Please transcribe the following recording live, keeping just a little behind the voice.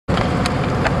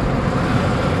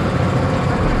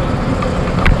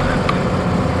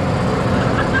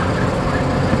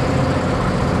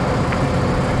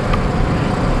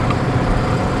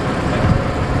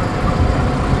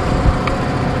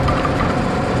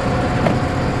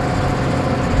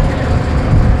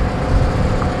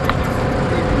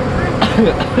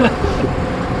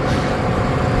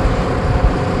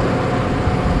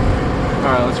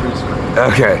Alright, let's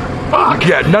restart. Okay. Fuck!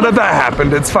 Yeah, none of that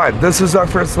happened. It's fine. This is our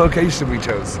first location we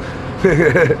chose.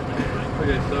 Okay,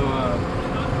 so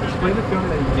explain the feeling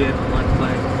that you get when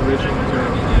playing original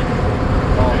material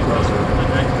all across.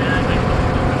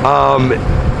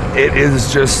 It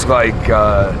is just like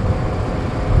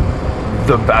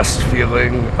the best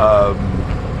feeling.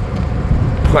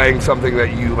 Playing something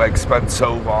that you like spent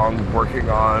so long working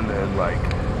on and like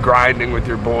grinding with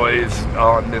your boys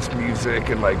on this music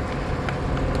and like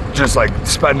just like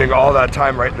spending all that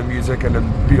time writing the music and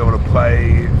then be able to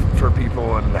play for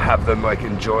people and have them like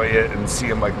enjoy it and see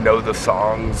them like know the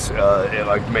songs. It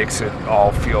like makes it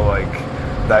all feel like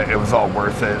that it was all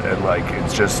worth it, and like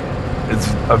it's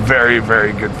a very,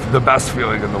 very good, the best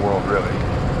feeling in the world, really.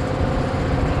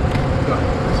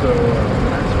 So the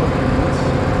next one is,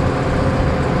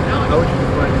 how would you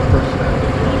define your personality?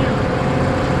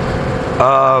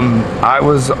 I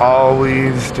was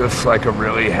always just like a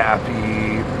really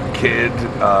happy kid,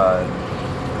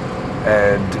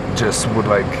 and just would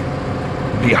like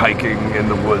be hiking in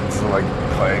the woods and like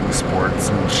playing sports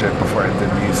and shit before I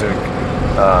did music.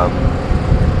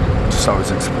 Just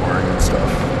always exploring and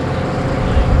stuff.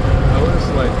 I was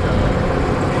like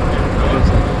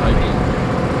hiking.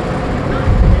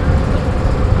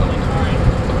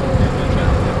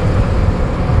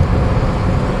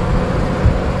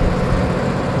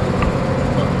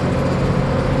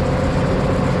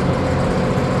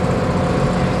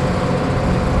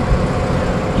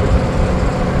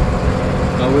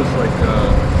 Was like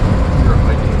you're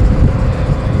hiking.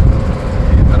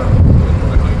 I don't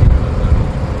enjoy hiking at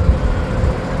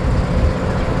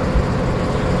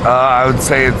all. I would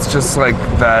say it's just like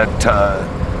that,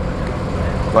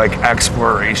 like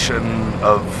exploration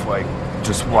of like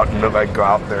just wanting to like go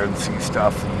out there and see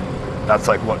stuff. And that's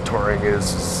like what touring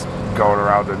is going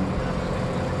around and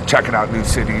checking out new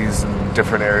cities and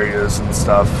different areas and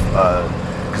stuff.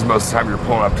 Because most of the time you're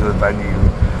pulling up to the venue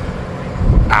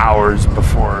hours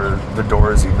before the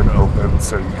doors even open,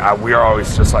 so we are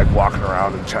always just like walking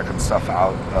around and checking stuff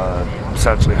out,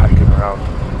 essentially hiking around.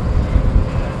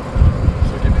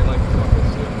 So give me like a couple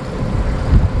cities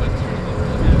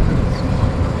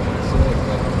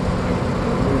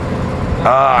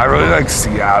I really like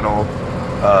Seattle.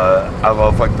 I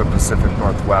love like the Pacific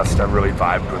Northwest. I really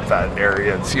vibed with that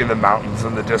area and seeing the mountains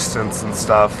in the distance and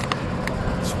stuff.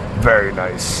 It's very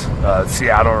nice.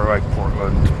 Seattle or like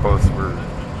Portland, both were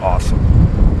awesome.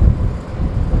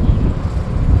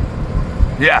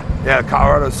 Yeah,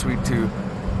 Colorado's sweet too.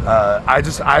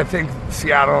 I think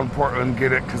Seattle and Portland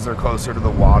get it because they're closer to the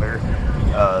water.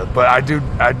 But I do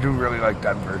really like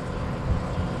Denver.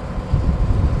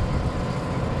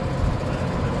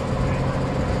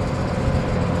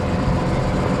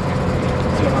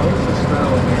 So how is the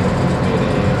style of music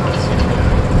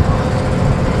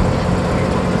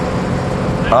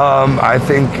I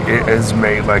think it has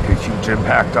made like a huge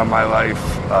impact on my life.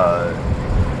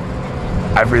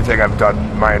 Everything I've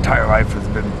done my entire life has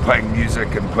been playing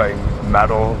music and playing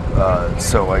metal.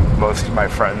 So like most of my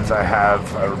friends I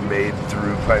have are made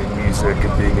through playing music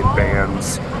and being in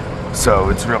bands. So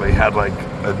it's really had like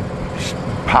a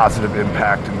positive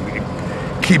impact, and it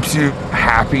keeps you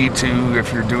happy too.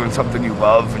 If you're doing something you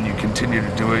love and you continue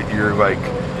to do it, you're like,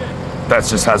 that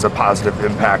just has a positive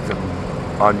impact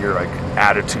on your like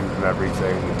attitude and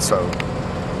everything. And so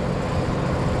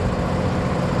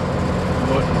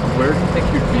where do you think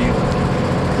you'd be if you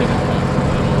didn't have metal?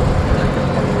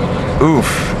 oof,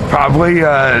 probably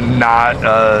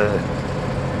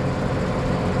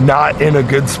not in a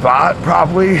good spot,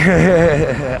 probably.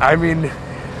 I mean,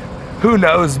 who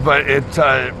knows, but it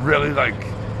really like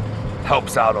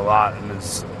helps out a lot, and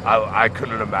I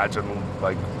couldn't imagine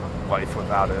like life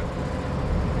without it.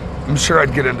 I'm sure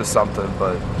I'd get into something,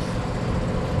 but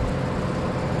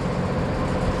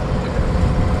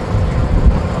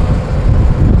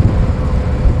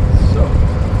so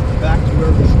back to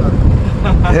where we started.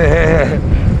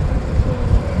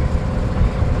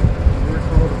 You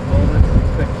recall the moment you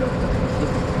picked up that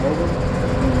specific album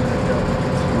and when you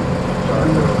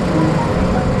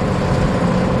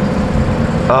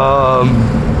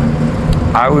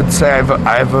I would say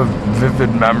I have a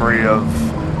vivid memory of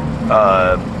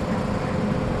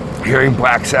hearing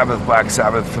Black Sabbath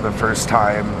for the first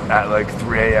time at like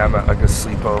 3 a.m. at like a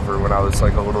sleepover when I was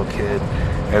like a little kid,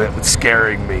 and it was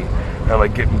scaring me and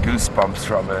like getting goosebumps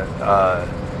from it.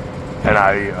 And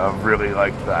I really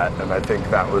liked that, and I think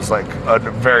that was like a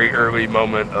very early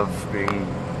moment of being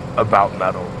about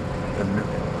metal and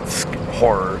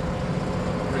horror.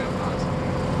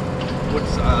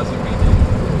 What's Ozzy mean to you?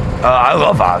 I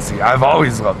love Ozzy. I've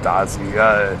always loved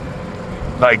Ozzy.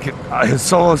 Like his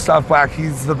solo stuff,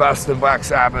 he's the best in Black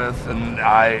Sabbath, and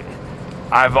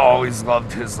I've always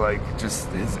loved his like just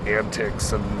his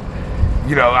antics, and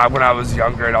when I was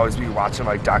younger, I'd always be watching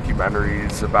like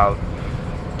documentaries about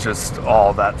just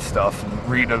all that stuff and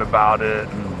reading about it.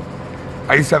 And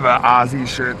I used to have an Ozzy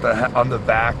shirt that on the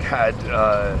back had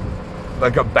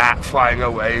like a bat flying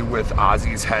away with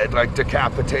Ozzy's head like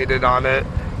decapitated on it,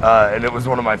 and it was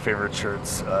one of my favorite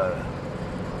shirts.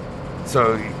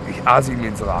 So Ozzy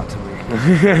means a lot to me. Did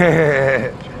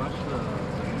you watch the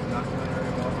documentary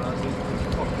about Ozzy?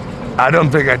 I don't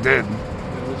think I did. It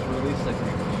was released like a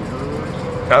year or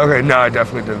so. Okay, no, I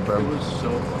definitely didn't. It was so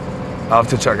fun. I'll have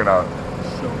to check it out.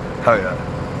 So good. Hell yeah.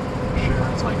 Sure,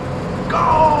 it's like,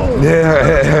 go!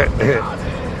 Yeah.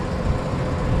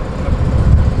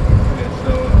 Okay,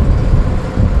 so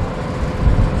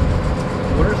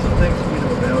what are some things you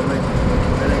know about like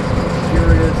committing something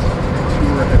serious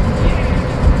tour heavy?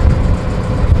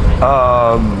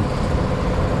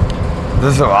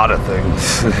 There's a lot of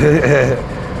things.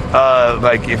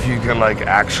 Like if you can like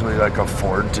actually like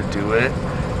afford to do it,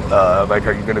 like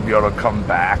are you gonna be able to come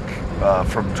back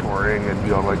from touring and be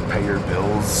able to like pay your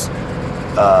bills,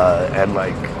 and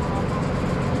like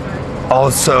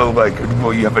also like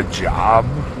will you have a job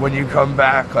when you come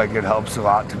back? Like it helps a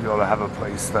lot to be able to have a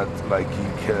place that like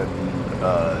you can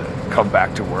come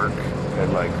back to work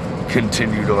and like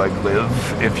continue to like live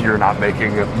if you're not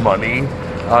making money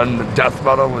on death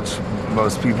metal, which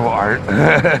most people aren't.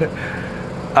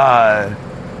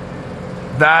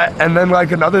 That, and then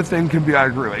like another thing can be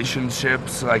like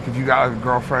relationships. Like if you got a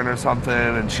girlfriend or something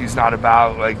and she's not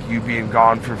about like you being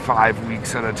gone for 5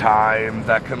 weeks at a time,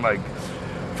 that can like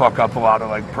fuck up a lot of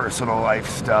like personal life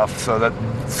stuff. So that's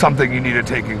something you need to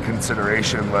take in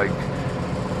consideration, like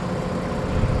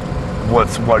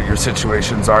what your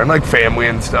situations are, and like family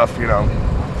and stuff, What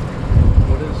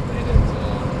has made it?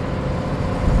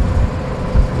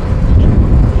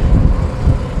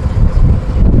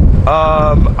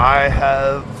 I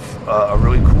have a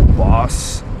really cool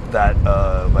boss that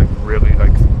like really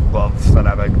like loves that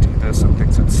I like do this and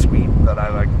thinks it's sweet that I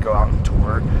like go out and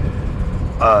tour.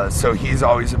 So he's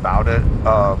always about it.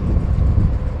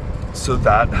 So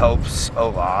that helps a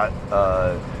lot.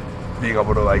 Being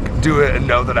able to like do it and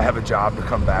know that I have a job to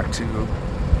come back to,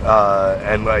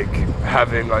 and like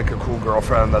having like a cool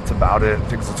girlfriend that's about it,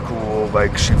 thinks it's cool.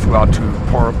 Like she flew out to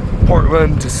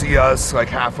Portland to see us like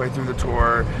halfway through the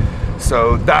tour,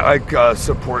 so that like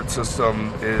support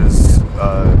system is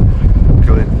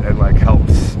good and like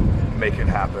helps make it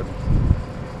happen.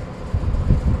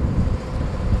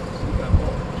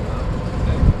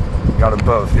 Got them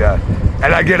both, yeah.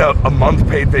 And I get a month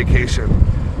paid vacation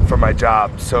for my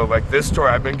job, so like this tour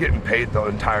I've been getting paid the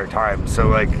entire time, so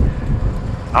like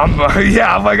I'm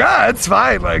like it's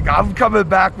fine, like I'm coming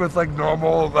back with like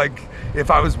normal, like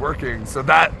if I was working, so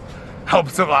that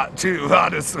helps a lot too,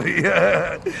 honestly.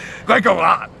 Like a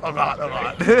lot. Alright,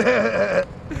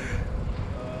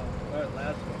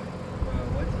 last one.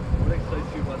 What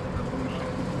excites you about the evolution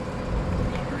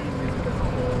of extreme music as a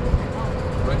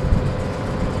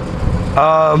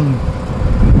whole?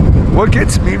 What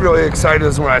gets me really excited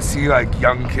is when I see like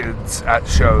young kids at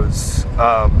shows,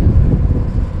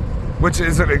 which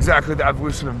isn't exactly the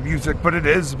evolution of music, but it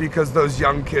is, because those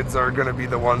young kids are going to be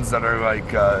the ones that are like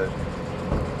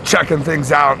checking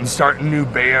things out and starting new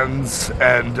bands,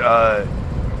 and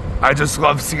I just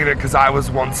love seeing it because I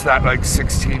was once that like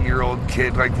 16-year-old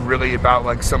kid, like really about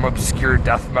like some obscure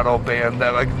death metal band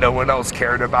that like no one else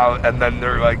cared about, and then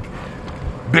they're like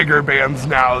bigger bands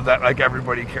now that like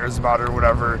everybody cares about or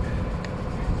whatever.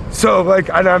 So like,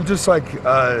 and I'm just like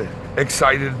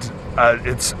excited.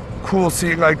 It's cool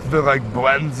seeing like the like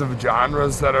blends of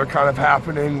genres that are kind of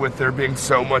happening with there being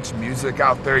so much music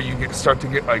out there. You start to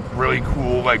get like really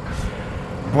cool like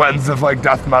blends of like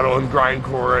death metal and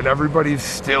grindcore, and everybody's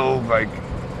still like,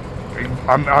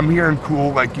 I'm hearing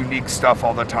cool like unique stuff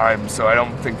all the time. So I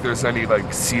don't think there's any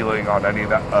like ceiling on any of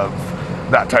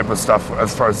that type of stuff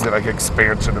as far as the like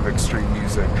expansion of extreme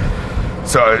music.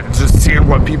 So just seeing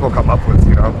what people come up with,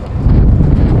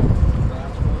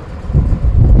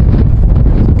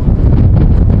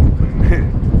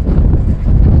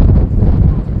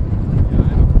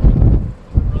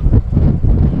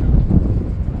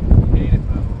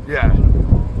 Yeah.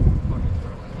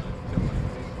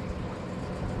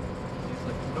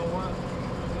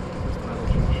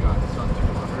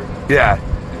 Yeah.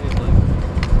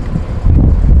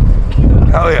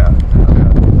 Hell yeah.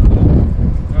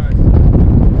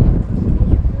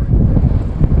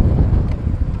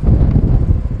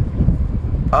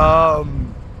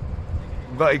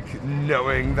 like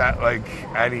knowing that like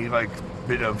any like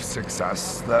bit of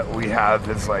success that we have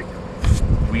is like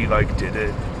we like did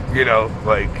it, you know,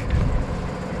 like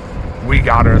we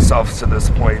got ourselves to this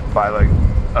point by like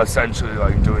essentially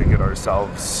like doing it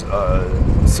ourselves.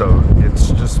 So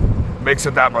it's just makes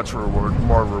it that much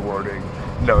more rewarding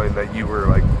knowing that you were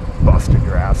like busting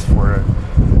your ass for it,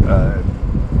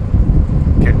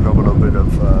 getting a little bit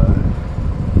of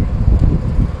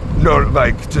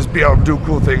like just be able to do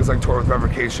cool things like tour with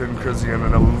Revocation, Crisian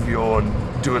and Alluvial,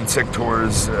 and doing sick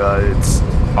tours. It's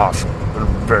awesome and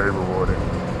very rewarding.